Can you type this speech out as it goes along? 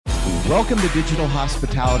Welcome to Digital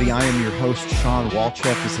Hospitality. I am your host, Sean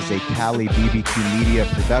Walchef. This is a Cali BBQ Media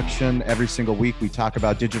production. Every single week, we talk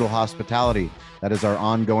about digital hospitality. That is our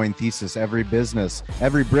ongoing thesis. Every business,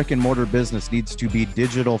 every brick and mortar business needs to be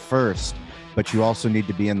digital first, but you also need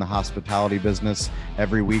to be in the hospitality business.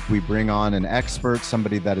 Every week, we bring on an expert,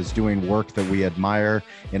 somebody that is doing work that we admire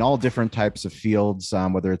in all different types of fields,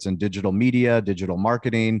 whether it's in digital media, digital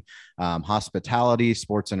marketing, hospitality,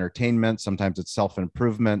 sports entertainment. Sometimes it's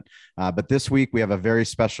self-improvement. But this week, we have a very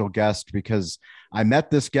special guest because I met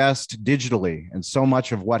this guest digitally, and so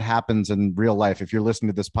much of what happens in real life, if you're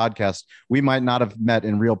listening to this podcast, we might not have met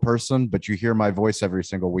in real person, but you hear my voice every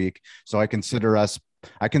single week. So I consider us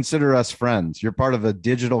friends. You're part of a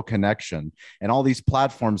digital connection, and all these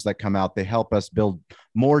platforms that come out, they help us build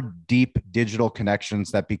more deep digital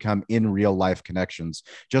connections that become in real life connections.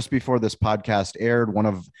 Just before this podcast aired, one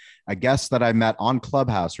of a guest that I met on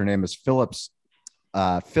Clubhouse, her name is Phyllis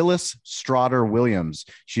Strotter Williams.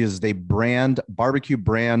 She is the barbecue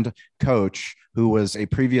brand coach who was a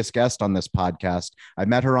previous guest on this podcast. I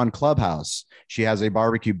met her on Clubhouse. She has a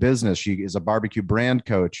barbecue business. She is a barbecue brand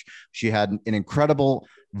coach. She had an incredible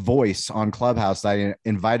voice on Clubhouse. I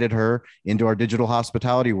invited her into our digital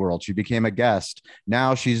hospitality world. She became a guest.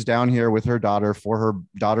 Now she's down here with her daughter for her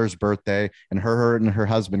daughter's birthday, and her and her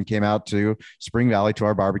husband came out to Spring Valley to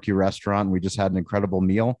our barbecue restaurant. And we just had an incredible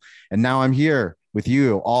meal. And now I'm here with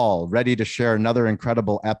you all, ready to share another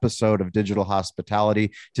incredible episode of Digital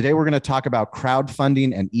Hospitality. Today, we're going to talk about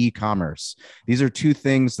crowdfunding and e-commerce. These are two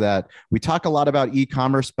things that we talk a lot about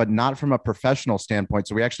e-commerce, but not from a professional standpoint.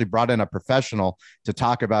 So we actually brought in a professional to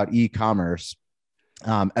talk about e-commerce.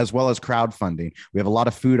 As well as crowdfunding. We have a lot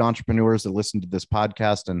of food entrepreneurs that listen to this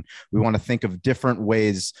podcast, and we want to think of different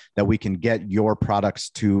ways that we can get your products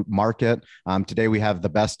to market. Today, we have the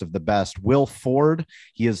best of the best. Will Ford,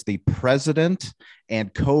 he is the president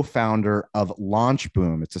and co-founder of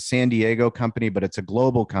Launchboom. It's a San Diego company, but it's a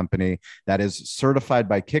global company that is certified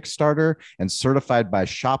by Kickstarter and certified by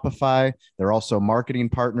Shopify. They're also marketing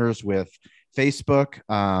partners with Facebook,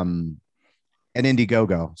 and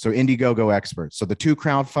Indiegogo. So Indiegogo experts. So the two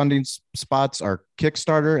crowdfunding spots are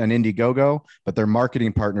Kickstarter and Indiegogo, but they're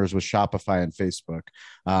marketing partners with Shopify and Facebook.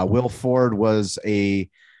 Will Ford was a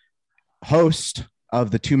host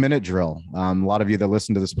of the 2-minute drill. A lot of you that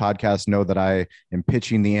listen to this podcast know that I am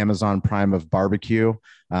pitching the Amazon Prime of barbecue,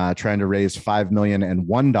 trying to raise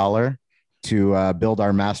 $5,001 to build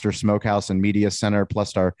our master smokehouse and media center,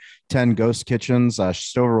 plus our 10 ghost kitchens.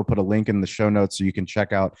 Stover will put a link in the show notes so you can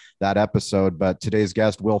check out that episode. But today's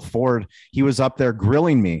guest, Will Ford, he was up there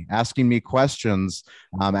grilling me, asking me questions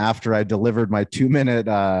after I delivered my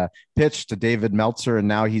 2-minute pitch to David Meltzer. And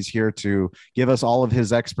now he's here to give us all of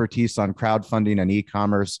his expertise on crowdfunding and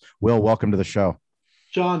e-commerce. Will, welcome to the show.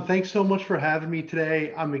 John, thanks so much for having me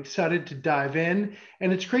today. I'm excited to dive in,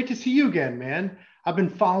 and it's great to see you again, man. I've been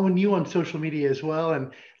following you on social media as well, and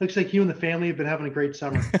it looks like you and the family have been having a great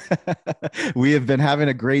summer. We have been having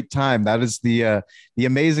a great time. That is the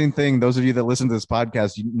amazing thing. Those of you that listen to this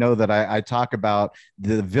podcast, you know that I talk about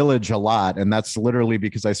the village a lot, and that's literally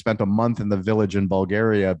because I spent a month in the village in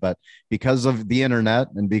Bulgaria. But because of the internet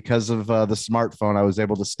and because of the smartphone, I was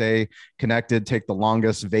able to stay connected, take the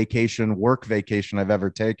longest work vacation I've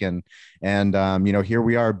ever taken. And, here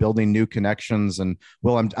we are building new connections. And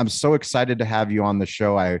Will, I'm so excited to have you on the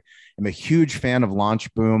show. I am a huge fan of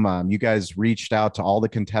Launchboom. You guys reached out to all the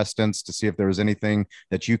contestants to see if there was anything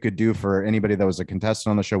that you could do for anybody that was a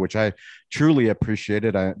contestant on the show, which I truly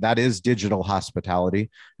appreciated. That is digital hospitality.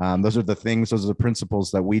 Those are the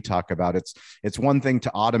principles that we talk about. It's one thing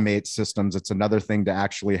to automate systems. It's another thing to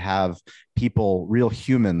actually have people, real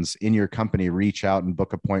humans in your company, reach out and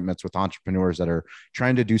book appointments with entrepreneurs that are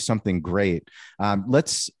trying to do something great.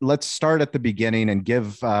 Let's start at the beginning and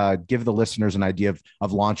give the listeners an idea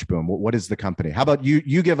of Launchboom. What is the company? How about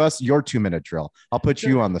you give us your 2-minute drill? I'll put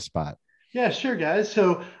you on the spot. Yeah, sure, guys.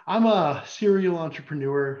 So I'm a serial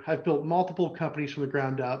entrepreneur. I've built multiple companies from the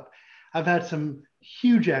ground up. I've had some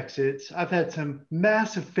huge exits. I've had some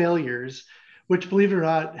massive failures, which, believe it or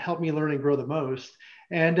not, helped me learn and grow the most.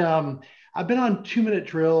 And I've been on 2-Minute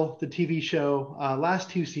Drill, the TV show,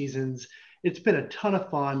 last 2 seasons. It's been a ton of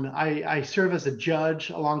fun. I serve as a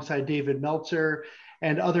judge alongside David Meltzer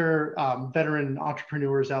and other veteran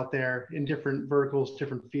entrepreneurs out there in different verticals,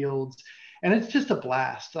 different fields. And it's just a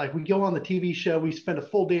blast. Like, we go on the TV show, we spend a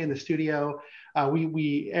full day in the studio.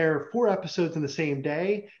 We air 4 episodes in the same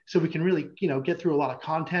day, so we can really, get through a lot of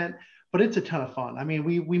content. But it's a ton of fun. I mean,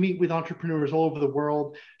 we meet with entrepreneurs all over the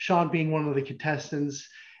world, Sean being one of the contestants.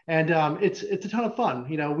 And it's a ton of fun.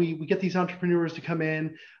 We get these entrepreneurs to come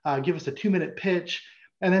in, give us a 2-minute pitch,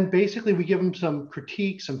 And then basically we give them some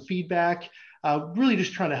critique, some feedback, really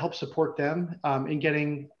just trying to help support them in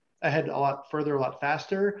getting ahead a lot further, a lot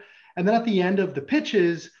faster. And then at the end of the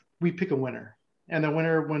pitches, we pick a winner. And the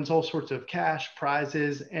winner wins all sorts of cash,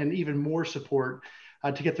 prizes, and even more support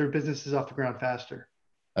to get their businesses off the ground faster.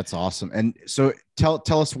 That's awesome. And so tell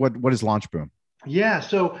us what is Launchboom? Yeah.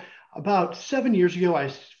 So about 7 years ago,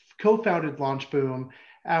 I co-founded Launchboom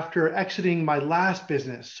after exiting my last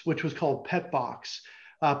business, which was called Petbox.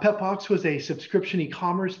 Petbox was a subscription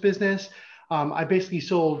e-commerce business. I basically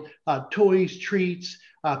sold toys, treats,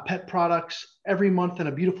 pet products every month in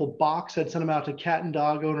a beautiful box. I'd send them out to cat and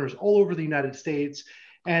dog owners all over the United States.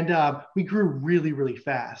 And we grew really, really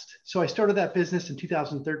fast. So I started that business in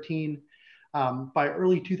 2013. By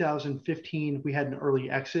early 2015, we had an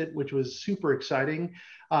early exit, which was super exciting,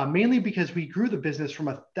 mainly because we grew the business from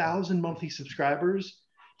 1,000 monthly subscribers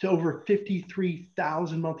to over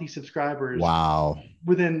 53,000 monthly subscribers. Wow.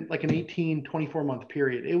 Within like an 18, 24-month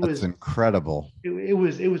period. That's incredible. It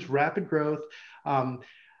was rapid growth.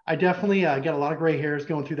 I definitely got a lot of gray hairs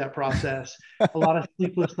going through that process, a lot of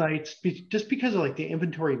sleepless nights, just because of like the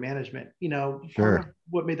inventory management. Part of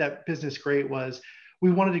what made that business great was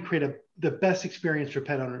we wanted to create the best experience for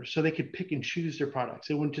pet owners so they could pick and choose their products.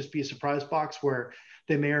 It wouldn't just be a surprise box where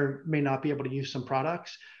they may or may not be able to use some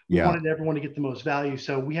products. We wanted everyone to get the most value.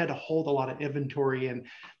 So we had to hold a lot of inventory, and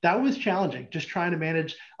that was challenging, just trying to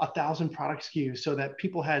manage 1,000 product SKUs so that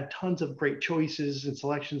people had tons of great choices and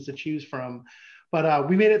selections to choose from. But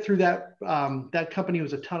we made it through that. That company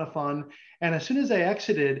was a ton of fun. And as soon as I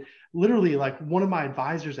exited, literally like one of my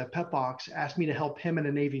advisors at Petbox asked me to help him and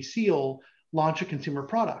a Navy SEAL launch a consumer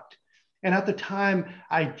product. And at the time,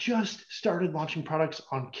 I just started launching products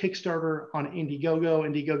on Kickstarter, on Indiegogo,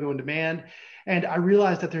 Indiegogo On Demand. And I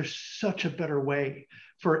realized that there's such a better way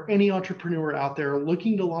for any entrepreneur out there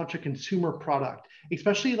looking to launch a consumer product,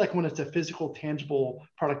 especially like when it's a physical, tangible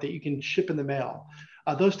product that you can ship in the mail.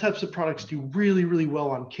 Those types of products do really, really well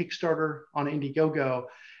on Kickstarter, on Indiegogo.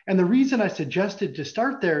 And the reason I suggested to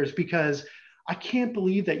start there is because I can't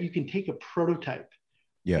believe that you can take a prototype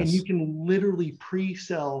and you can literally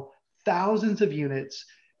pre-sell thousands of units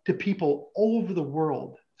to people all over the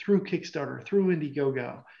world through Kickstarter, through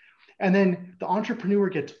Indiegogo. And then the entrepreneur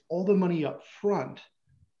gets all the money up front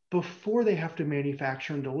before they have to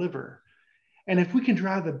manufacture and deliver. And if we can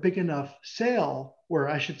drive a big enough sale, or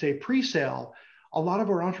I should say pre-sale, a lot of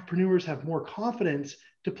our entrepreneurs have more confidence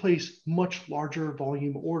to place much larger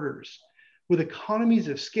volume orders. With economies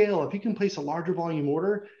of scale, if you can place a larger volume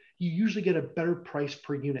order, you usually get a better price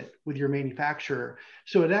per unit with your manufacturer.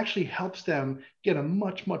 So it actually helps them get a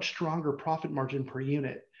much, much stronger profit margin per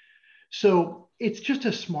unit. So it's just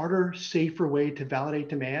a smarter, safer way to validate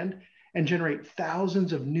demand and generate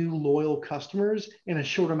thousands of new loyal customers in a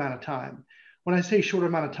short amount of time. When I say short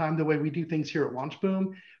amount of time, the way we do things here at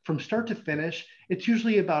Launchboom, from start to finish, it's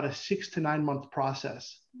usually about a 6 to 9 month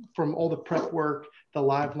process from all the prep work, the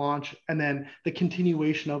live launch, and then the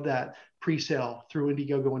continuation of that pre-sale through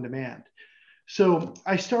Indiegogo On Demand. So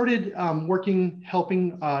I started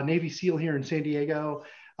helping Navy SEAL here in San Diego,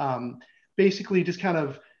 basically just kind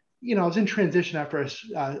of, I was in transition after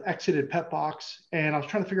I exited Petbox, and I was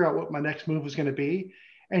trying to figure out what my next move was going to be.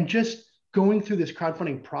 And just going through this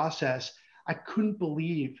crowdfunding process, I couldn't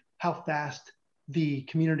believe how fast the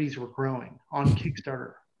communities were growing on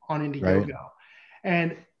Kickstarter, on Indiegogo.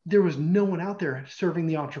 And there was no one out there serving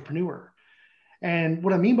the entrepreneur. And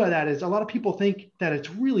what I mean by that is a lot of people think that it's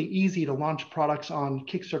really easy to launch products on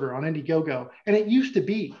Kickstarter, on Indiegogo. And it used to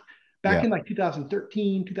be back in like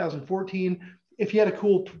 2013, 2014. If you had a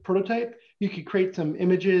cool prototype, you could create some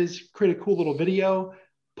images, create a cool little video,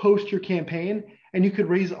 post your campaign, and you could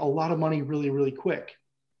raise a lot of money really, really quick.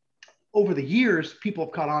 Over the years, people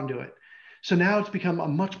have caught on to it. So now it's become a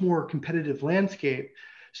much more competitive landscape.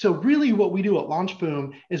 So really what we do at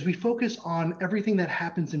Launchboom is we focus on everything that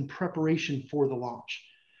happens in preparation for the launch.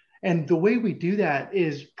 And the way we do that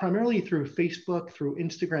is primarily through Facebook, through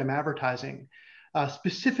Instagram advertising,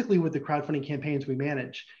 specifically with the crowdfunding campaigns we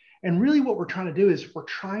manage. And really what we're trying to do is we're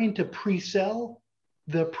trying to pre-sell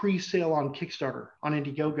the pre-sale on Kickstarter, on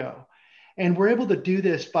Indiegogo. And we're able to do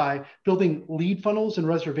this by building lead funnels and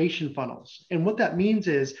reservation funnels. And what that means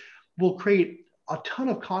is we'll create a ton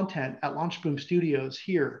of content at Launchboom Studios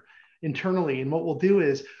here internally. And what we'll do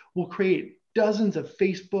is we'll create dozens of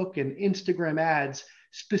Facebook and Instagram ads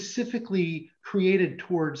specifically created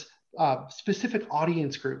towards specific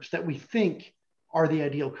audience groups that we think are the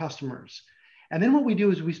ideal customers. And then what we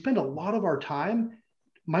do is we spend a lot of our time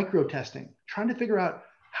micro testing, trying to figure out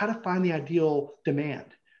how to find the ideal demand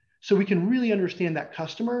so we can really understand that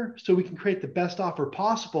customer, so we can create the best offer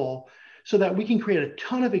possible, so that we can create a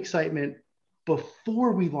ton of excitement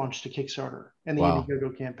before we launch the Kickstarter and the Wow.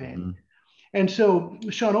 Indiegogo campaign. Mm-hmm. And so,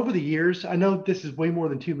 Sean, over the years, I know this is way more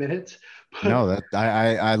than 2 minutes, but No, that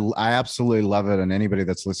I absolutely love it. And anybody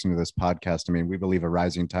that's listening to this podcast, I mean, we believe a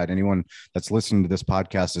rising tide. Anyone that's listening to this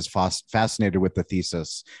podcast is fascinated with the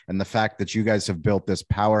thesis and the fact that you guys have built this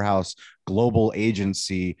powerhouse global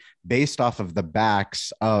agency based off of the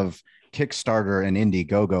backs of Kickstarter and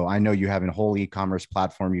Indiegogo. I know you have a whole e-commerce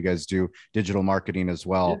platform. You guys do digital marketing as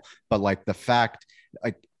well, yeah. but like the fact,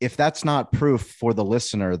 like if that's not proof for the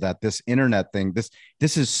listener that this internet thing,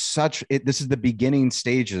 this is such it, this is the beginning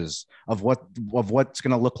stages of what's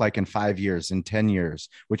going to look like in 5 years, in 10 years,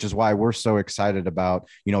 which is why we're so excited about,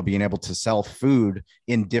 being able to sell food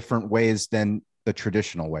in different ways than the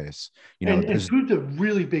traditional ways. And food's a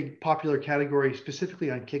really big popular category, specifically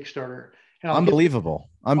on Kickstarter. And I'll give unbelievable.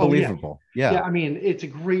 Oh yeah, Yeah. yeah. I mean, it's a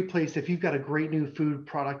great place if you've got a great new food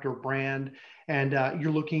product or brand, and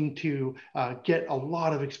you're looking to get a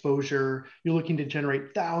lot of exposure. You're looking to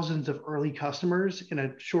generate thousands of early customers in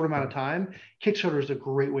a short amount of time. Kickstarter is a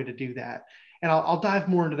great way to do that, and I'll dive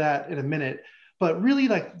more into that in a minute. But really,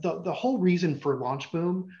 like the whole reason for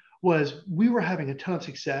Launchboom was we were having a ton of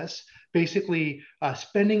success, basically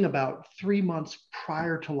spending about 3 months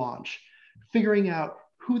prior to launch, figuring out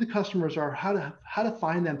who the customers are, how to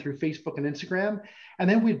find them through Facebook and Instagram. And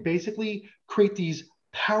then we'd basically create these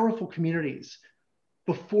powerful communities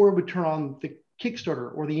before we turn on the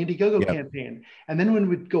Kickstarter or the Indiegogo campaign. And then when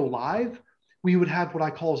we'd go live, we would have what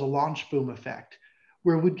I call as a launch boom effect,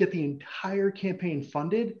 where we'd get the entire campaign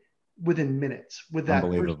funded within minutes with that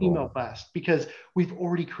first email blast, because we've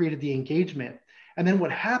already created the engagement. And then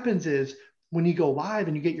what happens is when you go live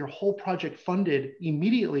and you get your whole project funded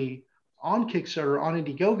immediately on Kickstarter, on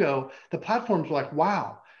Indiegogo, the platforms are like,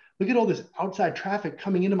 wow, look at all this outside traffic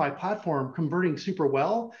coming into my platform, converting super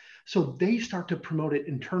well. So they start to promote it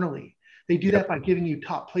internally. They do that by giving you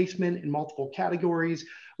top placement in multiple categories,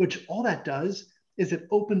 which all that does is it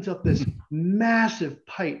opens up this massive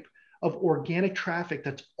pipe of organic traffic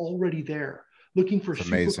that's already there, looking for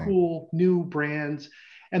super cool new brands.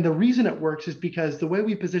 And the reason it works is because the way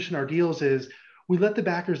we position our deals is we let the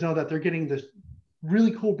backers know that they're getting this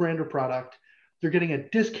really cool brand or product. They're getting a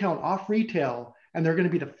discount off retail, and they're going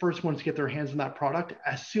to be the first ones to get their hands on that product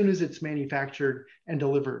as soon as it's manufactured and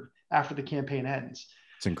delivered after the campaign ends.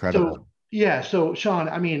 It's incredible. So, yeah. So Sean,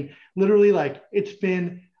 I mean, literally like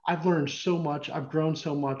I've learned so much. I've grown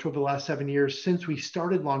so much over the last 7 years since we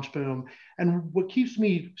started Launchboom. And what keeps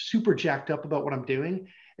me super jacked up about what I'm doing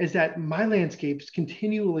is that my landscape's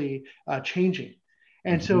continually changing.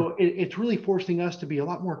 And so it's really forcing us to be a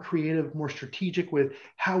lot more creative, more strategic with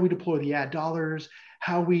how we deploy the ad dollars,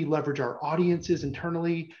 how we leverage our audiences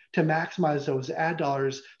internally to maximize those ad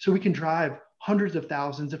dollars so we can drive hundreds of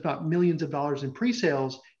thousands, if not millions of dollars in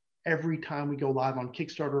pre-sales every time we go live on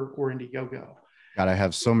Kickstarter or Indiegogo. God, I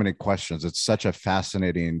have so many questions. It's such a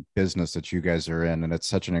fascinating business that you guys are in. And it's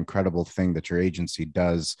such an incredible thing that your agency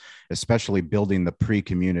does, especially building the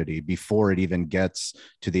pre-community before it even gets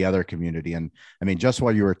to the other community. And I mean, just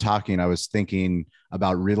while you were talking, I was thinking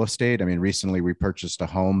about real estate. I mean, recently we purchased a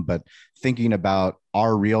home, but thinking about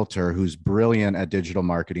our realtor who's brilliant at digital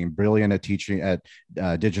marketing, brilliant at teaching at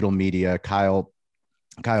digital media,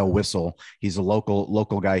 Kyle Whistle. He's a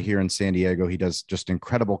local guy here in San Diego. He does just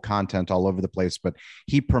incredible content all over the place, but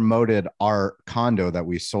he promoted our condo that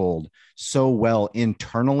we sold so well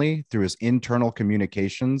internally through his internal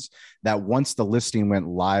communications that once the listing went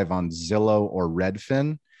live on Zillow or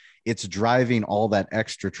Redfin, it's driving all that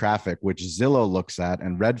extra traffic, which Zillow looks at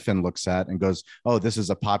and Redfin looks at and goes, oh, this is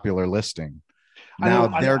a popular listing. Now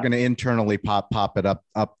they're going to internally pop it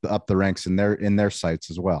up the ranks in their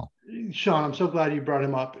sites as well. Sean, I'm so glad you brought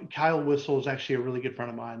him up. Kyle Whistle is actually a really good friend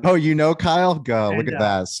of mine. Oh, you know Kyle? Go look at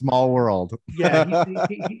that small world. Yeah,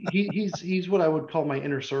 he's what I would call my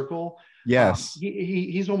inner circle. Yes,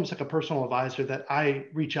 he's almost like a personal advisor that I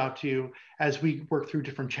reach out to as we work through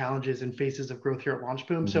different challenges and phases of growth here at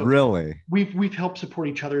Launchboom. So really, we've helped support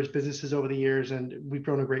each other's businesses over the years, and we've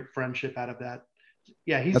grown a great friendship out of that.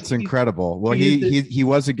 Yeah, that's incredible. Well, he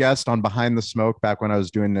was a guest on Behind the Smoke back when I was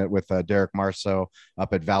doing it with Derek Marceau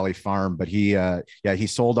up at Valley Farm. But he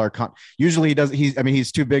sold our usually he does.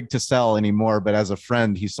 He's too big to sell anymore. But as a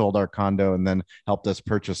friend, he sold our condo and then helped us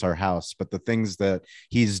purchase our house. But the things that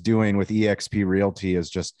he's doing with eXp Realty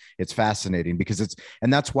is it's fascinating because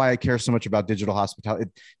and that's why I care so much about digital hospitality.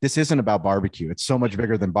 This isn't about barbecue. It's so much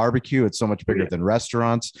bigger than barbecue. It's so much bigger than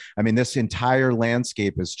restaurants. I mean, this entire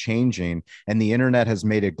landscape is changing, and the internet internet has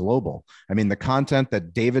made it global. I mean, the content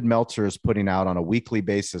that David Meltzer is putting out on a weekly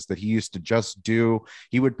basis that he used to just do,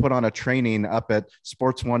 he would put on a training up at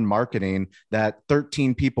Sports One Marketing that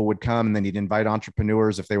 13 people would come, and then he'd invite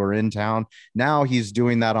entrepreneurs if they were in town. Now he's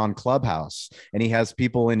doing that on Clubhouse, and he has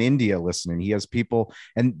people in India listening. He has people,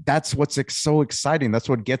 and that's what's so exciting. That's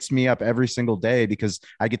what gets me up every single day, because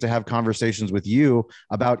I get to have conversations with you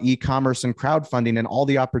about e-commerce and crowdfunding and all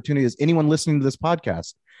the opportunities. Anyone listening to this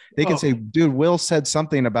podcast, they can say, dude, Will said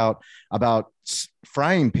something about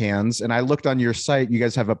frying pans. And I looked on your site. You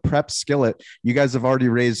guys have a prep skillet. You guys have already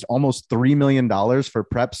raised almost $3 million for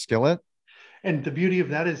prep skillet. And the beauty of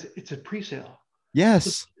that is it's a pre-sale.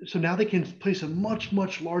 Yes. So now they can place a much,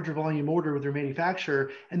 much larger volume order with their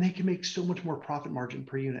manufacturer, and they can make so much more profit margin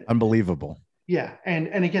per unit. Unbelievable. Yeah.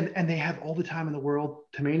 And again, and they have all the time in the world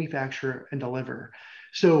to manufacture and deliver.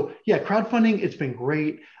 So yeah, crowdfunding, it's been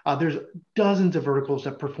great. There's dozens of verticals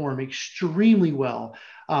that perform extremely well.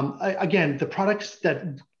 Again, the products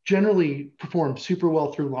that generally perform super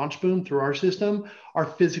well through Launchboom, through our system, are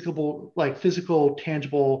physical,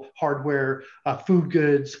 tangible hardware, food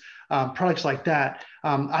goods, products like that.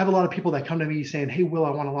 I have a lot of people that come to me saying, hey, Will, I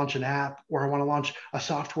want to launch an app, or I want to launch a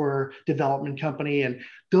software development company. And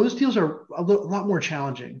those deals are a lot more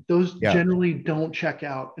challenging. Those generally don't check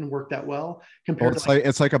out and work that well compared to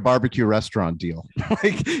it's like a barbecue restaurant deal.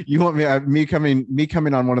 Like, you want me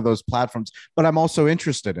coming on one of those platforms, but I'm also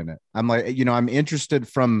interested in it. I'm like, I'm interested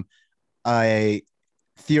from a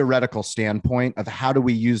theoretical standpoint of how do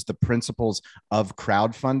we use the principles of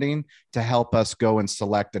crowdfunding to help us go and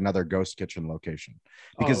select another ghost kitchen location,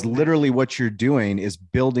 because literally what you're doing is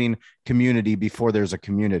building community before there's a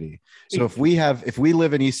community. So if we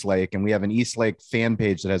live in Eastlake and we have an Eastlake fan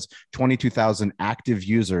page that has 22,000 active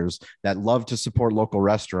users that love to support local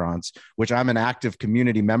restaurants, which I'm an active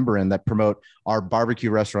community member in, that promote our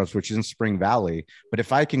barbecue restaurants, which is in Spring Valley. But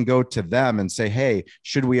if I can go to them and say, hey,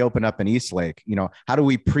 should we open up in Eastlake? How do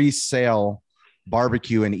we pre-sale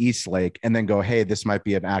barbecue in Eastlake and then go, hey, this might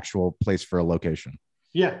be an actual place for a location?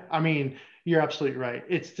 Yeah. I mean, you're absolutely right.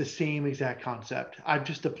 It's the same exact concept. I've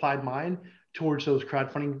just applied mine towards those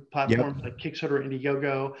crowdfunding platforms like Kickstarter,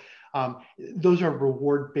 Indiegogo. Those are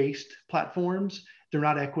reward-based platforms. They're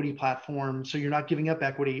not equity platforms. So you're not giving up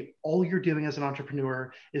equity. All you're doing as an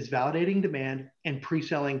entrepreneur is validating demand and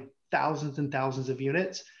pre-selling thousands and thousands of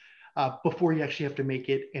units before you actually have to make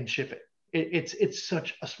it and ship it. It's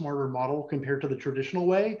such a smarter model compared to the traditional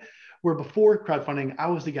way, where before crowdfunding, I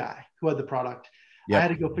was the guy who had the product. I had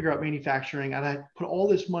to go figure out manufacturing, and I put all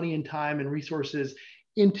this money and time and resources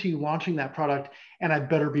into launching that product, and I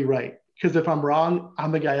better be right. Because if I'm wrong,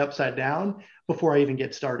 I'm the guy upside down before I even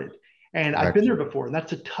get started. And I've been there before, and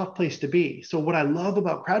that's a tough place to be. So what I love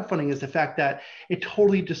about crowdfunding is the fact that it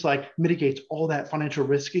totally just like mitigates all that financial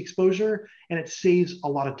risk exposure, and it saves a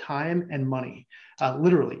lot of time and money,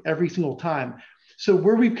 literally every single time. So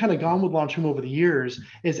where we've kind of gone with Launchboom over the years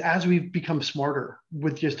is, as we've become smarter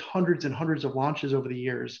with just hundreds and hundreds of launches over the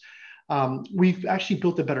years, we've actually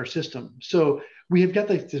built a better system. So we have got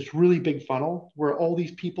this really big funnel where all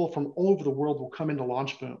these people from all over the world will come into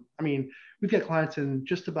Launchboom. I mean, we've got clients in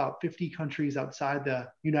just about 50 countries outside the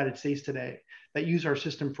United States today that use our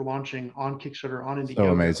system for launching on Kickstarter, on Indiegogo.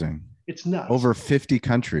 So amazing. It's nuts. Over 50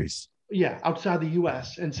 countries. Yeah, outside the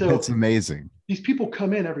US. And so it's amazing. These people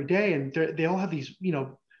come in every day, and they all have these,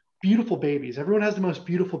 beautiful babies. Everyone has the most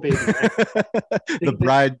beautiful babies. The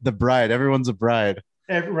bride, everyone's a bride.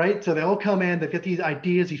 Right. So they all come in, they've got these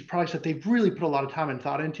ideas, these products that they've really put a lot of time and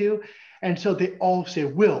thought into. And so they all say,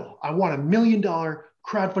 Will, I want $1 million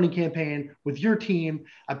crowdfunding campaign with your team.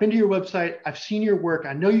 I've been to your website. I've seen your work.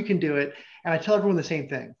 I know you can do it. And I tell everyone the same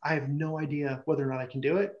thing. I have no idea whether or not I can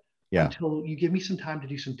do it until you give me some time to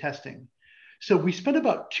do some testing. So we spend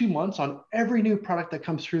about 2 months on every new product that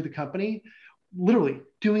comes through the company, literally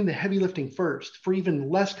doing the heavy lifting first for even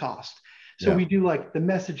less cost. So we do like the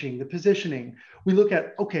messaging, the positioning. We look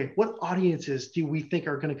at, okay, what audiences do we think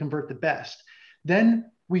are going to convert the best? Then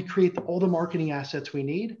we create all the marketing assets we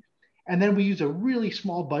need. And then we use a really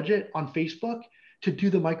small budget on Facebook to do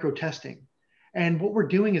the micro testing. And what we're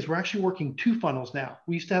doing is we're actually working 2 funnels now.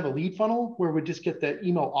 We used to have a lead funnel where we just get the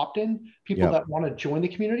email opt-in, people that want to join the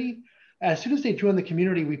community. As soon as they join the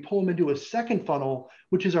community, we pull them into a second funnel,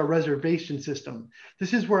 which is our reservation system.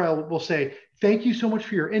 This is where we'll say, thank you so much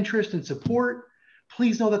for your interest and support.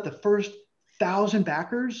 Please know that the first 1,000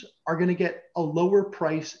 backers are going to get a lower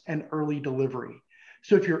price and early delivery.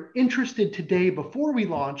 So if you're interested today before we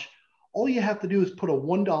launch, all you have to do is put a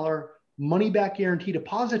 $1 money back guarantee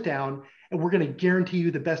deposit down, and we're going to guarantee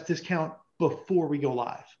you the best discount before we go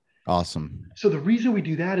live. Awesome. So the reason we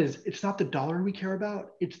do that is it's not the dollar we care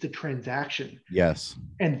about, it's the transaction. Yes.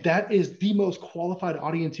 And that is the most qualified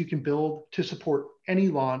audience you can build to support any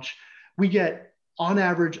launch. We get on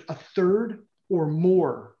average a third or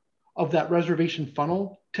more of that reservation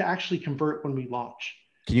funnel to actually convert when we launch.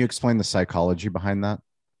 Can you explain the psychology behind that?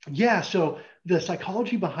 Yeah. So the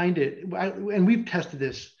psychology behind it, and we've tested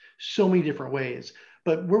this so many different ways,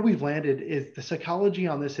 but where we've landed is the psychology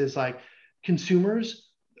on this is like consumers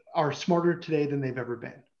are smarter today than they've ever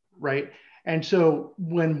been, right? And so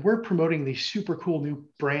when we're promoting these super cool new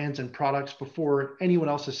brands and products before anyone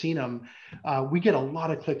else has seen them, we get a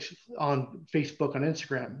lot of clicks on Facebook, on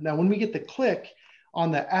Instagram. Now, when we get the click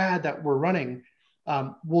on the ad that we're running,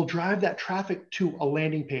 we'll drive that traffic to a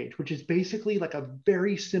landing page, which is basically like a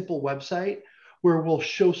very simple website where we'll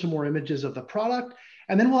show some more images of the product.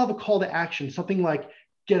 And then we'll have a call to action, something like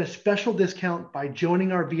get a special discount by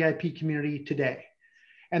joining our VIP community today.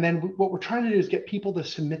 And then what we're trying to do is get people to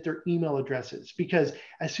submit their email addresses, because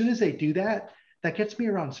as soon as they do that, that gets me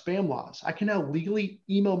around spam laws. I can now legally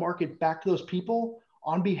email market back to those people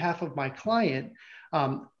on behalf of my client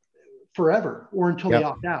forever or until they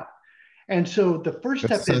opt out. And so the first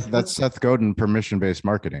step is that's Seth Godin permission-based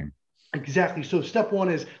marketing. Exactly. So step one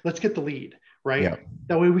is let's get the lead, right? Yep.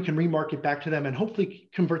 That way we can remarket back to them and hopefully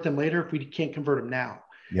convert them later if we can't convert them now.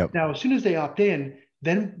 Yep. Now, as soon as they opt in,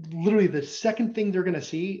 then literally the second thing they're going to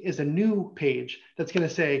see is a new page that's going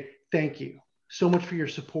to say, thank you so much for your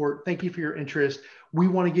support. Thank you for your interest. We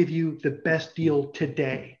want to give you the best deal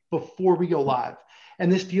today before we go live.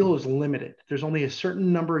 And this deal is limited. There's only a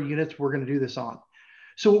certain number of units we're going to do this on.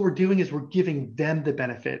 So what we're doing is we're giving them the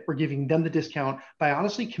benefit. We're giving them the discount by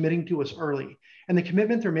honestly committing to us early. And the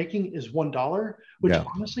commitment they're making is $1, which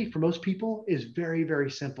honestly for most people is very,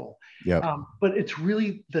 very simple. But it's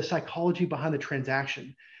really the psychology behind the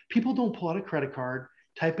transaction. People don't pull out a credit card,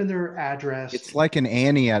 type in their address. It's like an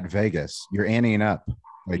ante at Vegas. You're anteing up.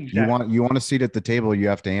 Like exactly. you want a seat at the table, you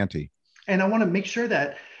have to ante. And I want to make sure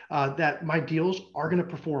that that my deals are going to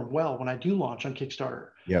perform well when I do launch on Kickstarter.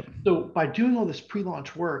 Yep. So by doing all this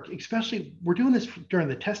pre-launch work, especially we're doing this during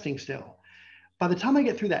the testing still. By the time I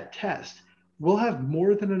get through that test, we'll have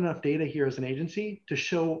more than enough data here as an agency to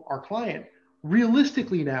show our client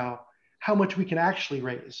realistically now how much we can actually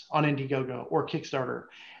raise on Indiegogo or Kickstarter.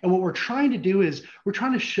 And what we're trying to do is we're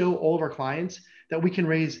trying to show all of our clients that we can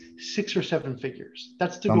raise 6 or 7 figures.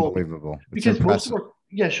 That's the goal. Unbelievable. Because most of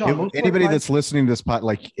our, Sean, anybody that's listening to this pod,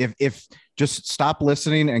 like if just stop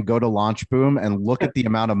listening and go to Launchboom and look at the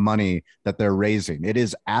amount of money that they're raising. It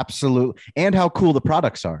is absolute, and how cool the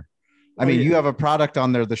products are. I mean, you have a product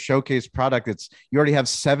on there, the showcase product. You already have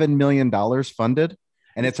 $7 million funded,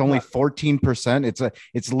 and it's only 14%.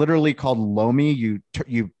 It's literally called Lomi. You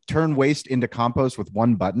turn waste into compost with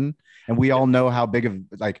one button. And we all know how big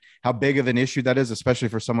of an issue that is, especially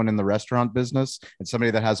for someone in the restaurant business and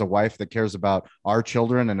somebody that has a wife that cares about our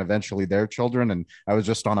children and eventually their children. And I was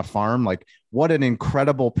just on a farm. Like, what an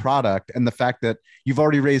incredible product. And the fact that you've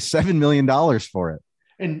already raised $7 million for it.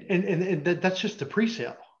 And that's just the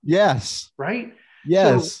pre-sale. Yes. Right.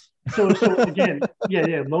 Yes. So again,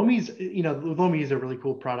 Lomi is a really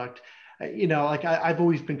cool product. Like I've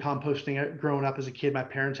always been composting growing up as a kid. My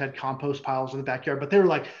parents had compost piles in the backyard, but they were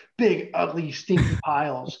like big, ugly, stinky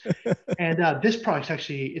piles. And this product's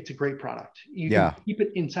it's a great product. You can keep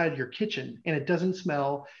it inside your kitchen and it doesn't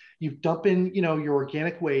smell. You dump in, your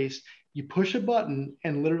organic waste, you push a button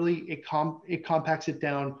and literally it compacts it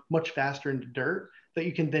down much faster into dirt that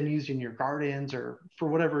you can then use in your gardens or for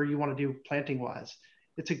whatever you want to do planting wise.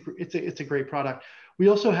 It's a great product. We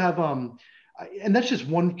also have, and that's just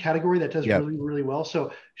one category that does really, really well.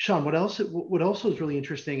 So Sean, what also is really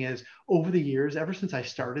interesting is over the years, ever since I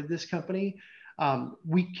started this company,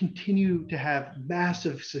 we continue to have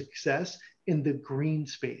massive success in the green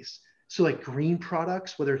space. So like green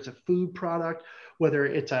products, whether it's a food product, whether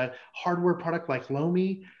it's a hardware product like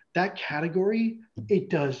Lomi, that category, it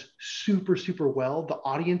does super, super well. The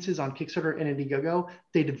audiences on Kickstarter and Indiegogo,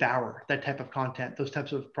 they devour that type of content, those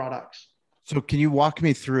types of products. So can you walk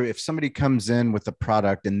me through, if somebody comes in with a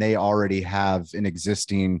product and they already have an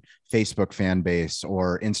existing Facebook fan base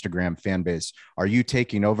or Instagram fan base, are you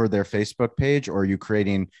taking over their Facebook page or are you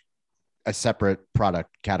creating a separate product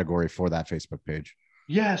category for that Facebook page?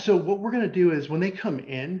 Yeah. So what we're going to do is when they come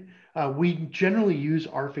in, we generally use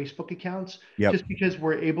our Facebook accounts just because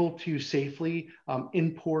we're able to safely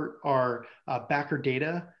import our backer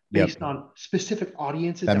data based on specific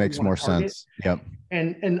audiences. That makes more sense. Yep.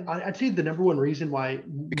 And I'd say the number one reason why,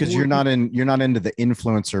 because you're not into the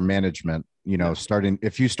influencer management,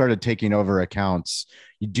 if you started taking over accounts,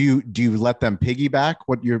 do you let them piggyback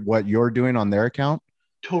what you're doing on their account?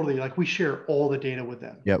 Totally. Like we share all the data with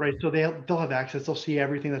them, Yep. right? So they'll have access. They'll see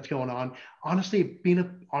everything that's going on. Honestly, being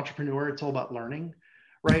an entrepreneur, it's all about learning,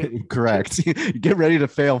 right? So Correct. Get ready to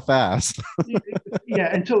fail fast.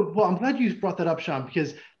 yeah, and so well, I'm glad you brought that up, Sean,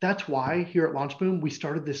 because that's why here at Launchboom we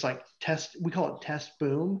started this like test. We call it Test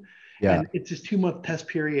Boom, Yeah. and it's this 2 month test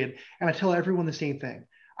period. And I tell everyone the same thing.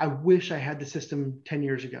 I wish I had the system 10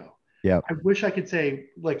 years ago. Yep. I wish I could say,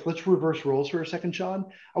 like, let's reverse roles for a second, Sean.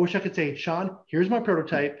 I wish I could say, Sean, here's my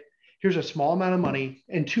prototype. Here's a small amount of money.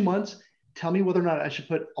 In 2 months, tell me whether or not I should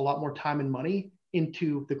put a lot more time and money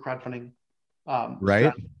into the crowdfunding Right.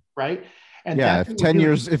 strategy, right? And Yeah. that's If what we're 10 doing.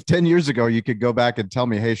 years, if 10 years ago, you could go back and tell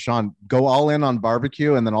me, hey, Sean, go all in on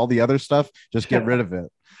barbecue and then all the other stuff, just get rid of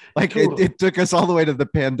it. Like Totally. it took us all the way to the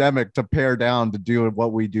pandemic to pare down to do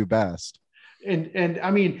what we do best. And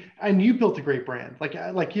I mean, and you built a great brand.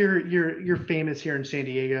 Like you're famous here in San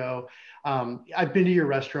Diego. I've been to your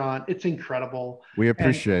restaurant. It's incredible. We And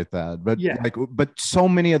appreciate that. But yeah, like, but so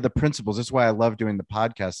many of the principles, this is why I love doing the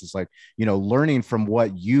podcast, is like, learning from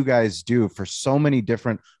what you guys do for so many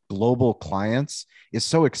different global clients is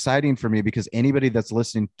so exciting for me because anybody that's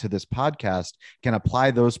listening to this podcast can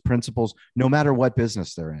apply those principles no matter what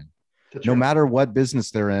business they're in. that's No right. matter what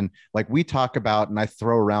business they're in, like we talk about, and I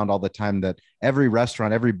throw around all the time that every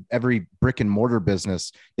restaurant, every brick and mortar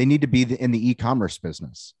business, they need to be in the e-commerce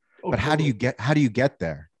business. Oh, But totally. how do you get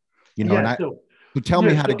there? And Yeah. so tell me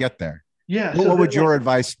Yeah. how to So get there. yeah. What, So what that would like, your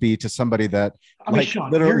advice be to somebody that I mean, like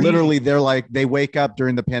Sean, you're literally easy. they're like, they wake up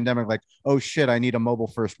during the pandemic, like, oh shit, I need a mobile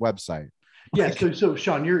first website. Yeah, Like, so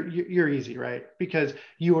Sean, you're easy, right? Because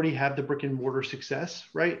you already have the brick and mortar success,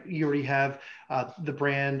 right? You already have the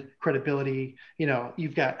brand credibility.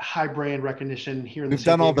 You've got high brand recognition here in the we've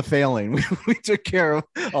San done all Diego. the failing. We took care of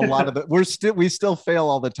a lot of the, we still fail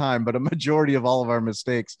all the time, but a majority of all of our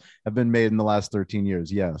mistakes have been made in the last 13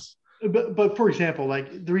 years. Yes. But for example,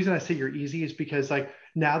 like the reason I say you're easy is because like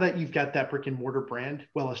now that you've got that brick and mortar brand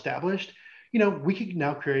well established, we could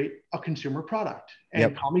now create a consumer product and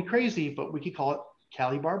Yep. call me crazy, but we could call it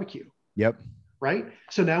Cali Barbecue, Yep. right?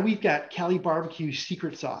 So now we've got Cali Barbecue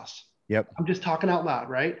secret sauce. Yep. I'm just talking out loud,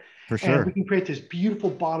 right? For And we sure. can create this beautiful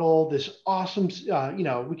bottle, this awesome,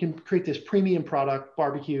 we can create this premium product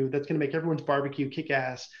barbecue that's going to make everyone's barbecue kick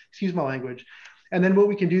ass. Excuse my language. And then what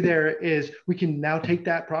we can do there is we can now take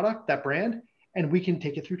that product, that brand, and we can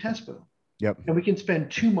take it through test boom. Yep. And we can spend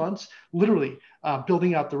 2 months literally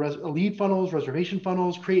building out the lead funnels, reservation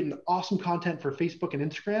funnels, creating awesome content for Facebook and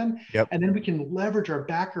Instagram. Yep. And then we can leverage our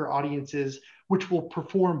backer audiences, which will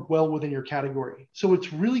perform well within your category. So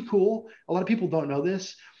it's really cool. A lot of people don't know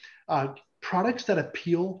this. Products that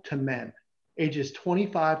appeal to men, ages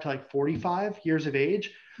 25 to like 45 years of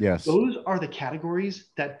age, Yes. those are the categories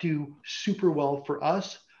that do super well for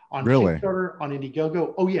us on Really. Kickstarter, on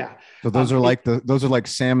Indiegogo. Oh yeah. So those are like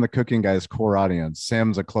Sam the cooking guy's core audience.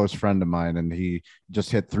 Sam's a close friend of mine, and he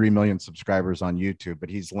just hit 3 million subscribers on YouTube. But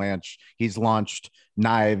he's launched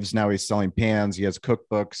knives. Now he's selling pans. He has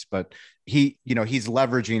cookbooks, but he's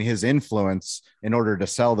leveraging his influence in order to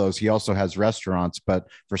sell those. He also has restaurants. But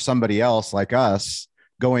for somebody else like us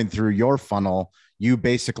going through your funnel, you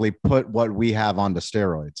basically put what we have onto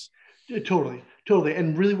steroids. Totally, totally.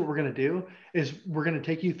 And really, what we're going to do is we're going to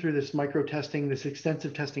take you through this micro testing, this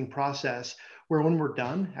extensive testing process, where when we're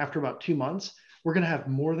done after about 2 months, we're going to have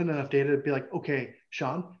more than enough data to be like, okay,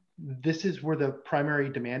 Sean, this is where the primary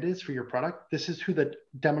demand is for your product. This is who the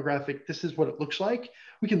demographic, this is what it looks like.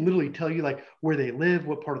 We can literally tell you like where they live,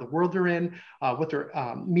 what part of the world they're in, what their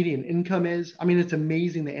median income is. I mean, it's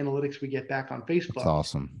amazing the analytics we get back on That's Facebook.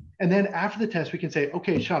 awesome. And then after the test, we can say,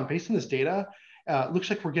 okay, Sean, based on this data, looks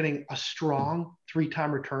like we're getting a strong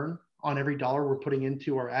 3-time return on every dollar we're putting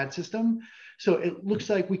into our ad system. So it looks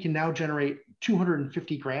like we can now generate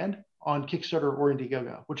 250 grand on Kickstarter or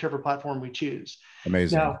Indiegogo, whichever platform we choose.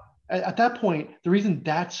 Amazing. Now, at that point, the reason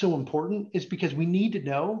that's so important is because we need to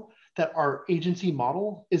know that our agency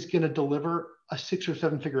model is going to deliver a 6 or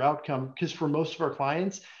 7-figure outcome. Because for most of our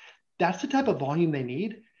clients, that's the type of volume they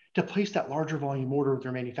need to place that larger volume order with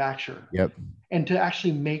their manufacturer. Yep. And to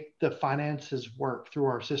actually make the finances work through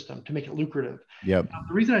our system to make it lucrative. Yep.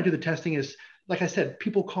 The reason I do the testing is, like I said,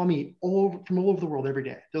 people call me from all over the world every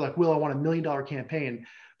day. They're like, Will, I want $1 million campaign.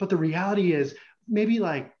 But the reality is maybe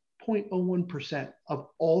like 0.01% of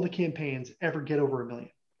all the campaigns ever get over 1 million.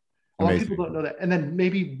 A lot of people Amazing. don't know that. And then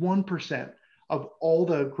maybe 1% of all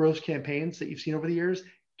the gross campaigns that you've seen over the years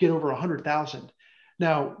get over 100,000.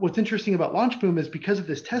 Now, what's interesting about Launchboom is because of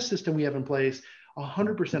this test system we have in place,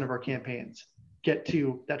 100% of our campaigns get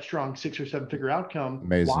to that strong 6 or 7-figure outcome.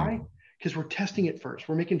 Amazing. Why? Because we're testing it first.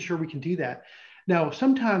 We're making sure we can do that. Now,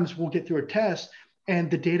 sometimes we'll get through a test and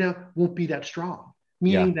the data won't be that strong.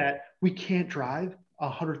 meaning that we can't drive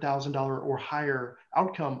 $100,000 or higher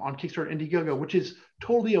outcome on Kickstart and Indiegogo, which is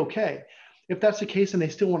totally okay. If that's the case and they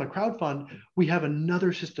still want to crowdfund, we have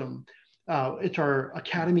another system. It's our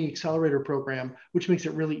Academy Accelerator program, which makes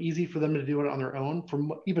it really easy for them to do it on their own for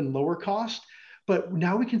even lower cost. But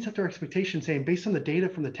now we can set their expectations saying, based on the data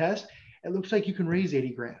from the test, it looks like you can raise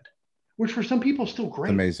 80 grand, which for some people is still great.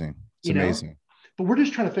 It's amazing. It's amazing. But we're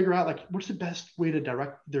just trying to figure out like, what's the best way to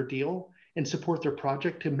direct their deal and support their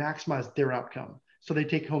project to maximize their outcome, so they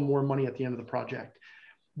take home more money at the end of the project.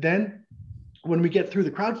 Then when we get through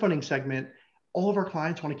the crowdfunding segment, all of our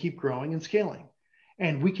clients want to keep growing and scaling.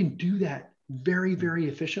 And we can do that very, very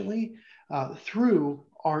efficiently through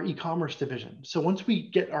our e-commerce division. So once we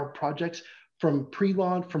get our projects from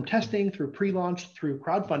pre-launch, from testing through pre-launch, through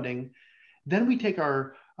crowdfunding, then we take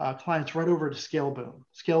our clients right over to Scaleboom.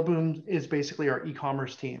 Scaleboom is basically our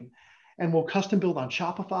e-commerce team. And we'll custom build on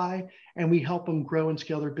Shopify, and we help them grow and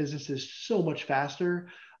scale their businesses so much faster.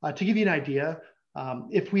 To give you an idea,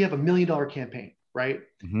 if we have $1 million campaign, right?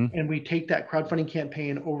 And we take that crowdfunding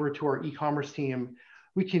campaign over to our e-commerce team,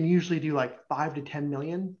 we can usually do like 5 to 10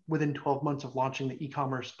 million within 12 months of launching the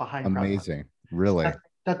e-commerce behind. Amazing. Really?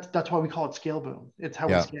 That's why we call it Scaleboom. It's how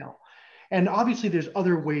we scale. And obviously there's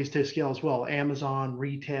other ways to scale as well. Amazon,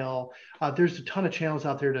 retail, there's a ton of channels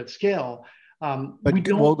out there to scale. But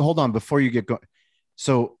well, hold on before you get going.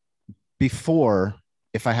 So before,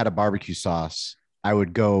 if I had a barbecue sauce, I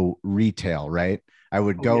would go retail, right? I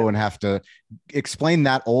would go and have to explain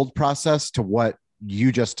that old process to what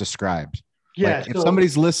you just described. Yeah. Like, if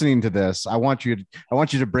somebody's listening to this, I want you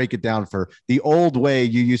to break it down for the old way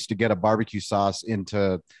you used to get a barbecue sauce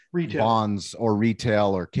into retail, Vons or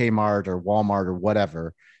retail or Kmart or Walmart or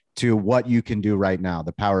whatever, to what you can do right now,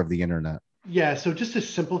 the power of the internet. Yeah. So just to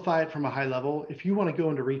simplify it from a high level, if you want to go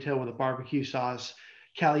into retail with a barbecue sauce,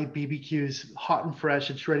 Cali BBQ's hot and fresh,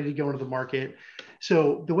 it's ready to go into the market.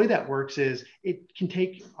 So the way that works is it can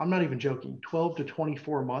take, I'm not even joking, 12 to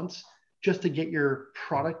 24 months just to get your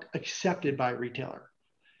product accepted by a retailer.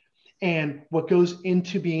 And what goes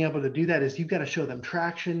into being able to do that is you've got to show them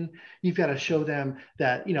traction. You've got to show them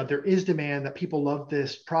that, you know, there is demand, that people love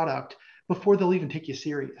this product before they'll even take you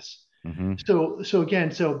serious. So again,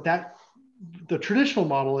 that the traditional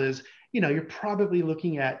model is, you know, you're probably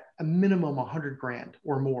looking at a minimum 100 grand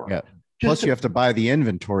or more. Yeah. Plus you have to buy the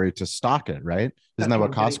inventory to stock it, right? Isn't that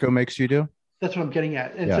what Costco makes you do? That's what I'm getting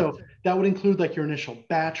at. And so that would include like your initial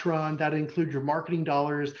batch run, that would include your marketing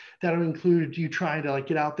dollars, that would include you trying to like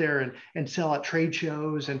get out there and sell at trade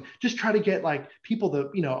shows and just try to get like people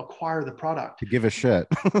to, you know, acquire the product. To give a shit.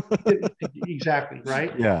 Exactly.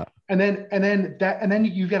 Right. Yeah. And then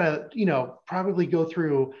you've got to, you know, probably go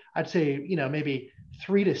through, I'd say, you know, maybe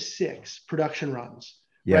 3 to 6 production runs,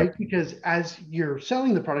 right? Because as you're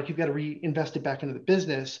selling the product, you've got to reinvest it back into the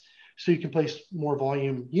business so you can place more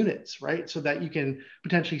volume units, right? So that you can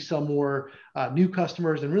potentially sell more new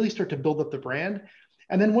customers and really start to build up the brand.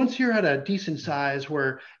 And then once you're at a decent size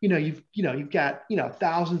where, you've got,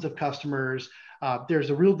 thousands of customers, there's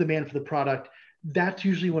a real demand for the product. That's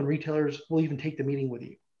usually when retailers will even take the meeting with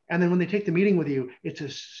you. And then when they take the meeting with you, it's a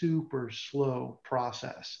super slow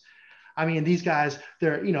process. I mean, these guys,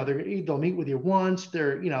 they'll meet with you once,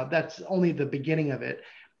 that's only the beginning of it.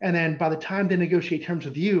 And then by the time they negotiate terms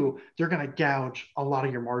with you, they're going to gouge a lot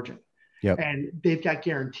of your margin. And they've got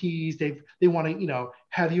guarantees. They want to,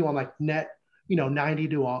 have you on like net, 90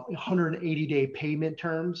 to 180 day payment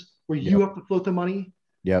terms where you have to float the money.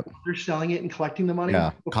 They're selling it and collecting the money.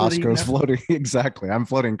 Yeah. Costco's floating. Exactly. I'm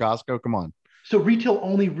floating Costco. Come on. So retail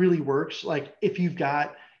only really works like if you've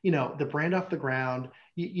got, the brand off the ground,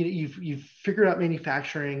 you've figured out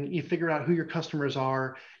manufacturing, you've figured out who your customers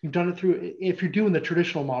are, you've done it through, if you're doing the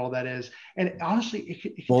traditional model, that is. And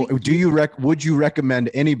honestly, would you recommend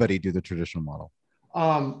anybody do the traditional model?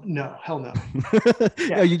 No, hell no.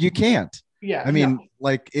 No, you can't. Yeah. I mean,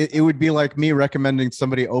 like it would be like me recommending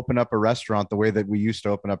somebody open up a restaurant the way that we used to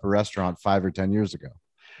open up a restaurant 5 or 10 years ago.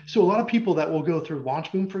 So a lot of people that will go through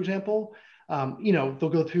Launchboom, for example, they'll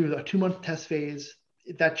go through a 2-month test phase.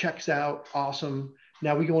 If that checks out, awesome.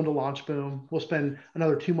 Now we go into Launchboom. We'll spend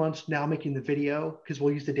another 2 months now making the video because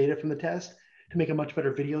we'll use the data from the test to make a much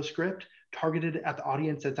better video script targeted at the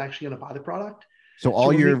audience that's actually going to buy the product. So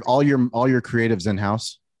all your creatives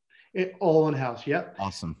in-house? All in-house. Yep.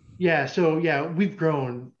 Awesome. Yeah. So yeah, we've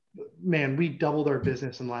grown, man, we doubled our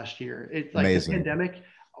business in last year. It's like the pandemic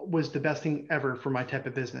was the best thing ever for my type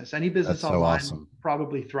of business. Any business online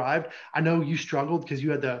probably thrived. I know you struggled because you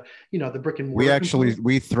had the brick and mortar.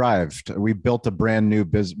 We thrived. We built a brand new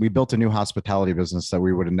business. We built a new hospitality business that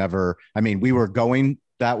we would have never, we were going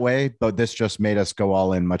that way, but this just made us go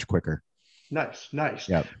all in much quicker. Nice.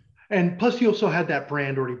 Yep. And plus, you also had that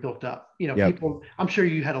brand already built up. Yep. People, I'm sure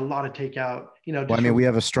you had a lot of takeout, Well, I just mean, from, we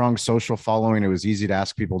have a strong social following. It was easy to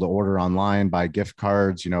ask people to order online, buy gift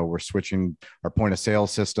cards. We're switching our point of sale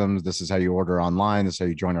systems. This is how you order online. This is how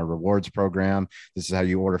you join our rewards program. This is how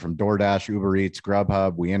you order from DoorDash, Uber Eats,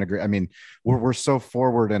 Grubhub. We integrate. I mean, we're so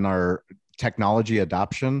forward in our technology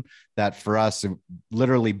adoption that for us, it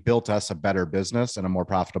literally built us a better business and a more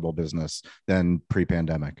profitable business than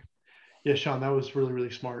pre-pandemic. yeah, Sean, that was really,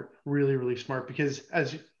 really smart. Really, really smart. Because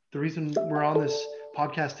the reason we're on this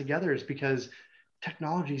podcast together is because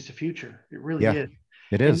technology is the future. It really Yeah, is.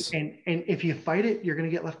 it And is. and if you fight it, you're going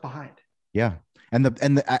to get left behind. Yeah.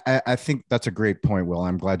 I think that's a great point, Will.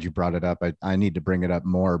 I'm glad you brought it up. I need to bring it up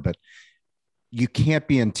more, but you can't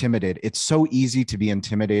be intimidated. It's so easy to be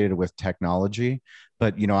intimidated with technology.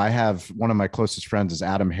 But, I have one of my closest friends is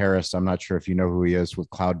Adam Harris. I'm not sure if you know who he is with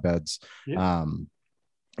Cloudbeds. Yeah.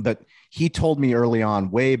 But he told me early on,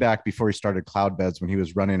 way back before he started Cloudbeds, when he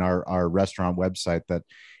was running our restaurant website, that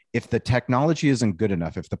if the technology isn't good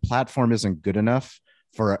enough, if the platform isn't good enough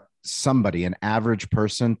for somebody, an average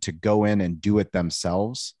person, to go in and do it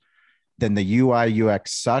themselves, then the UI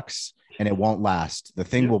UX sucks and it won't last. The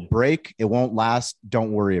thing Yep. will break. It won't last.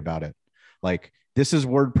 Don't worry about it. Like, this is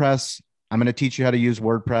WordPress. I'm going to teach you how to use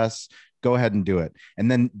WordPress. Go ahead and do it.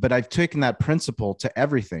 And then, but I've taken that principle to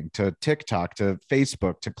everything, to TikTok, to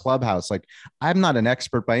Facebook, to Clubhouse. Like, I'm not an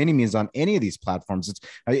expert by any means on any of these platforms.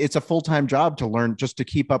 It's a full-time job to learn just to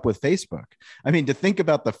keep up with Facebook. I mean, to think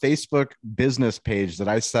about the Facebook business page that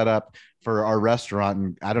I set up for our restaurant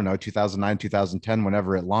in, I don't know, 2009, 2010,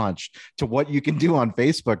 whenever it launched, to what you can do on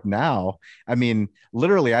Facebook now. I mean,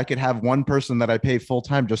 literally, I could have one person that I pay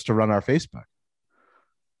full-time just to run our Facebook.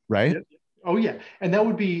 Right? Yep. Oh yeah, and that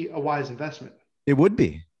would be a wise investment. It would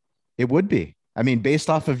be. It would be. I mean, based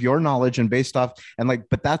off of your knowledge and based off, and like,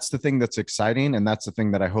 but that's the thing that's exciting. And that's the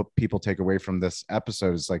thing that I hope people take away from this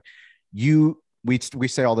episode is like, we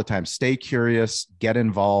say all the time, stay curious, get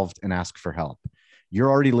involved, and ask for help. You're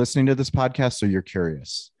already listening to this podcast, so you're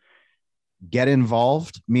curious. Get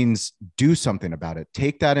involved means do something about it.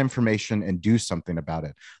 Take that information and do something about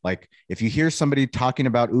it. Like, if you hear somebody talking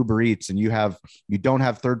about Uber Eats and you don't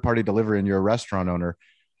have third-party delivery and you're a restaurant owner,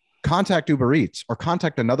 contact Uber Eats or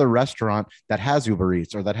contact another restaurant that has Uber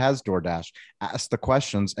Eats or that has DoorDash. Ask the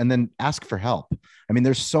questions and then ask for help. I mean,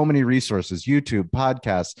 there's so many resources, YouTube,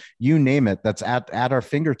 podcasts, you name it, that's at our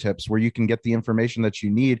fingertips, where you can get the information that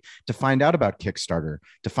you need to find out about Kickstarter,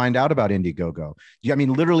 to find out about Indiegogo. I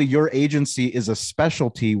mean, literally, your agency is a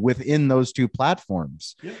specialty within those two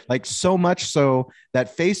platforms. Yep. Like, so much so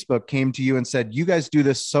that Facebook came to you and said, you guys do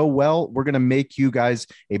this so well, we're going to make you guys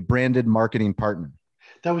a branded marketing partner.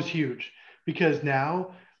 That was huge because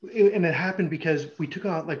now, and it happened because we took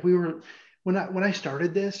on, like, when I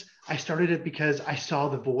started this, I started it because I saw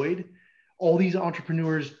the void. All these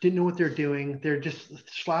entrepreneurs didn't know what they're doing. They're just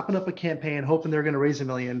slapping up a campaign, hoping they're going to raise $1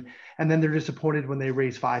 million. And then they're disappointed when they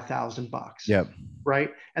raise $5,000. Yep.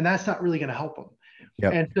 Right. And that's not really going to help them.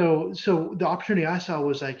 Yep. And so the opportunity I saw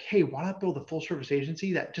was like, hey, why not build a full service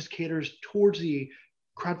agency that just caters towards the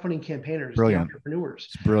crowdfunding campaigners, the entrepreneurs.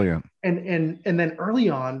 It's brilliant. And then early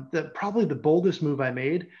on, probably the boldest move I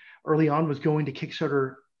made early on was going to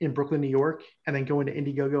Kickstarter in Brooklyn, New York, and then going to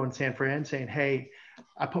Indiegogo in San Fran, saying, hey,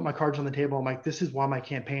 I put my cards on the table. I'm like, this is why my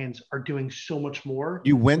campaigns are doing so much more.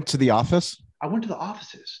 You went to the office? I went to the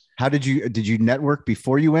offices. How did you network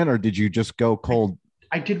before you went, or did you just go cold?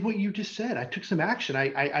 I did what you just said. I took some action.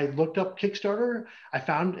 I looked up Kickstarter.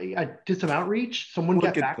 I did some outreach. Someone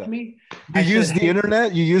got back to me. You used the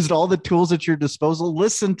internet. You used all the tools at your disposal.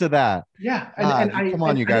 Listen to that. Yeah. Come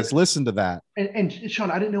on, you guys, listen to that. And Sean,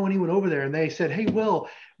 I didn't know anyone over there. And they said, hey, Will,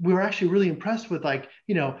 we were actually really impressed with, like,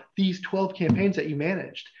 these 12 campaigns that you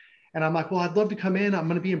managed. And I'm like, well, I'd love to come in. I'm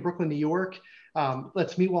going to be in Brooklyn, New York.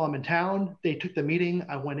 Let's meet while I'm in town. They took the meeting.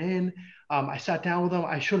 I went in. I sat down with them.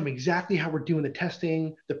 I showed them exactly how we're doing the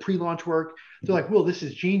testing, the pre-launch work. They're like, Will, this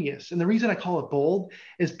is genius. And the reason I call it bold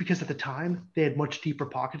is because at the time they had much deeper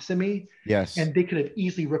pockets than me. Yes. And they could have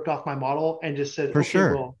easily ripped off my model and just said, for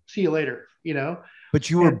sure, well, see you later, But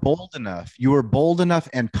you were bold enough. You were bold enough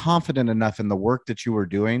and confident enough in the work that you were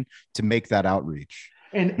doing to make that outreach.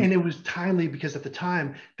 And it was timely because at the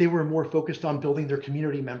time they were more focused on building their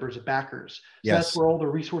community members and backers. So yes. That's where all the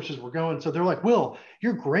resources were going. So they're like, Will,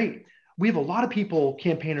 you're great. We have a lot of people,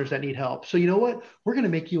 campaigners, that need help. So you know what? We're going to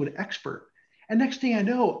make you an expert. And next thing I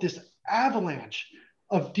know, this avalanche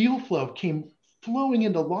of deal flow came flowing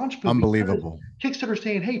into Launchboom. Unbelievable. Kickstarter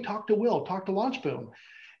saying, hey, talk to Will, talk to Launchboom.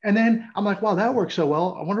 And then I'm like, wow, that works so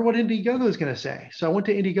well. I wonder what Indiegogo is going to say. So I went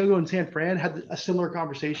to Indiegogo in San Fran, had a similar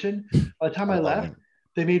conversation. By the time I left,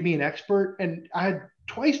 They made me an expert, and I had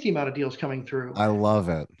twice the amount of deals coming through. I love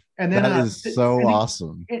it. And then, That is so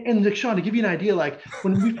awesome. And like, Sean, to give you an idea, like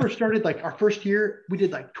when we first started, like our first year, we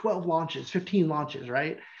did like 12 launches, 15 launches,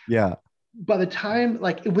 right? Yeah. By the time,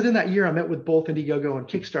 like within that year, I met with both Indiegogo and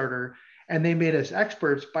Kickstarter, and they made us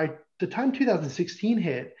experts. By the time 2016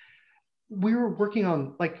 hit, we were working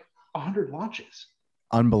on like 100 launches.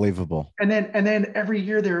 Unbelievable. And then every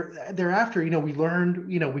year thereafter, we learned,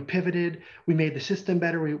 we pivoted, we made the system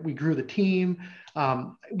better, we grew the team.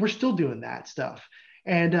 We're still doing that stuff.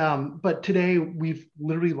 And but today we've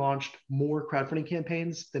literally launched more crowdfunding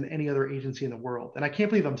campaigns than any other agency in the world. And I can't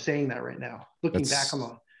believe I'm saying that right now. Looking back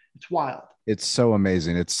on it's wild. It's so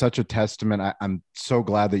amazing. It's such a testament. I'm so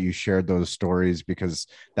glad that you shared those stories, because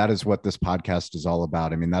that is what this podcast is all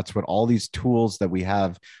about. I mean, that's what all these tools that we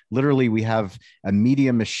have, literally, we have a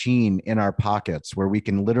media machine in our pockets where we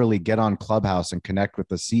can literally get on Clubhouse and connect with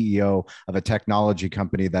the CEO of a technology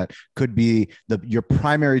company that could be your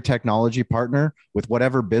primary technology partner with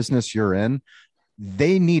whatever business you're in.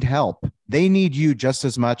 They need help. They need you just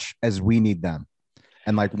as much as we need them.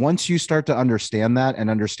 And like, once you start to understand that and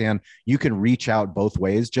understand you can reach out both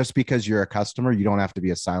ways, just because you're a customer, you don't have to be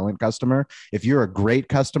a silent customer. If you're a great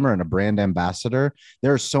customer and a brand ambassador,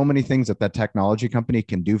 there are so many things that technology company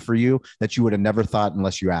can do for you that you would have never thought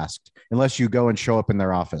unless you asked, unless you go and show up in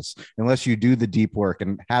their office, unless you do the deep work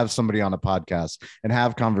and have somebody on a podcast and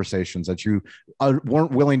have conversations that you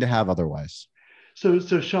weren't willing to have otherwise. So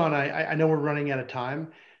Sean, I know we're running out of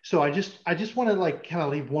time. So I just want to like kind of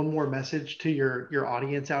leave one more message to your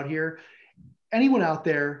audience out here. Anyone out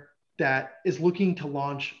there that is looking to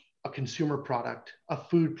launch a consumer product, a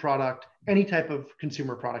food product, any type of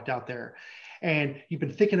consumer product out there, and you've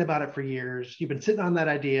been thinking about it for years, you've been sitting on that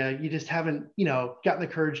idea, you just haven't, gotten the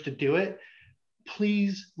courage to do it,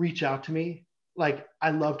 please reach out to me. Like, I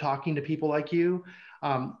love talking to people like you.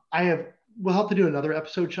 We'll have to do another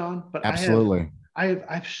episode, Sean, but absolutely. I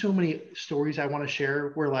have so many stories I want to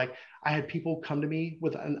share where like I had people come to me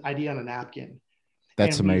with an idea on a napkin.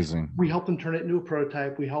 That's amazing. We help them turn it into a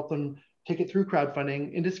prototype. We help them take it through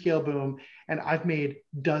crowdfunding into Scaleboom. And I've made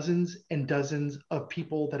dozens and dozens of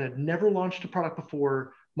people that had never launched a product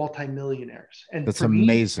before multimillionaires. And that's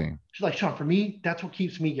amazing. Like, Sean, for me, that's what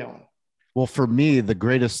keeps me going. Well, for me, the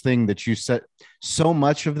greatest thing that you said, so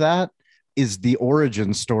much of that is the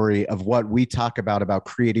origin story of what we talk about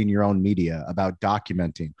creating your own media, about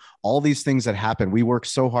documenting all these things that happen. We work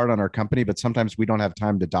so hard on our company, but sometimes we don't have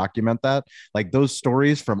time to document that. Like, those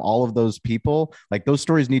stories from all of those people, like, those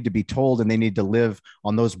stories need to be told, and they need to live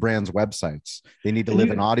on those brands' websites. They need to live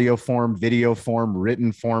in audio form, video form,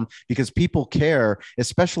 written form, because people care,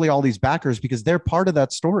 especially all these backers, because they're part of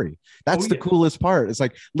that story. That's the coolest part. It's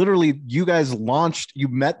like, literally, you guys launched, you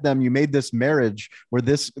met them, you made this marriage where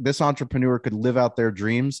this entrepreneur could live out their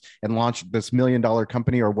dreams and launch this $1 million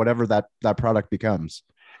company or whatever that product becomes.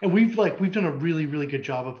 And we've done a really, really good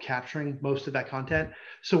job of capturing most of that content.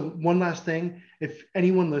 So one last thing, if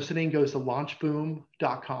anyone listening goes to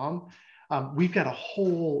launchboom.com, we've got a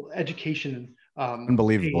whole education.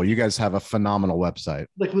 Unbelievable. Page. You guys have a phenomenal website.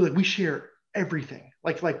 Like we share everything.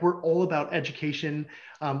 Like we're all about education.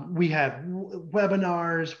 We have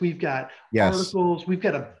webinars, we've got articles, we've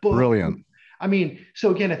got a book. Brilliant. I mean,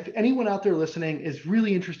 so again, if anyone out there listening is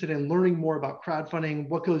really interested in learning more about crowdfunding,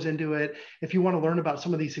 what goes into it, if you want to learn about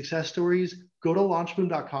some of these success stories, go to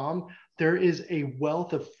launchboom.com. There is a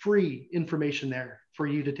wealth of free information there for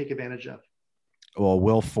you to take advantage of. Well,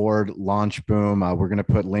 Will Ford, Launchboom. We're going to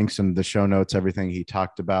put links in the show notes, everything he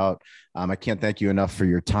talked about. I can't thank you enough for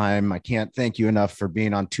your time. I can't thank you enough for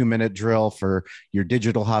being on 2 Minute Drill, for your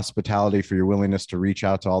digital hospitality, for your willingness to reach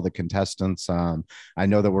out to all the contestants. I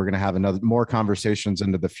know that we're going to have more conversations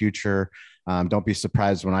into the future. Don't be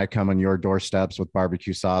surprised when I come on your doorsteps with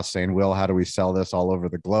barbecue sauce saying, Will, how do we sell this all over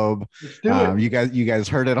the globe? You guys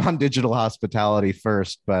heard it on digital hospitality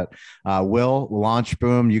first, but Will,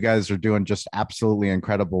 Launchboom, you guys are doing just absolutely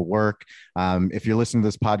incredible work. If you're listening to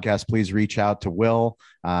this podcast, please reach out to Will,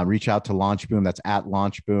 reach out to Launchboom. That's at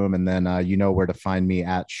Launchboom. And then you know where to find me,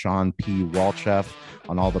 at Sean P. Walchef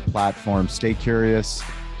on all the platforms. Stay curious,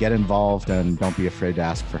 get involved, and don't be afraid to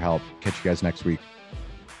ask for help. Catch you guys next week.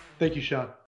 Thank you, Sean.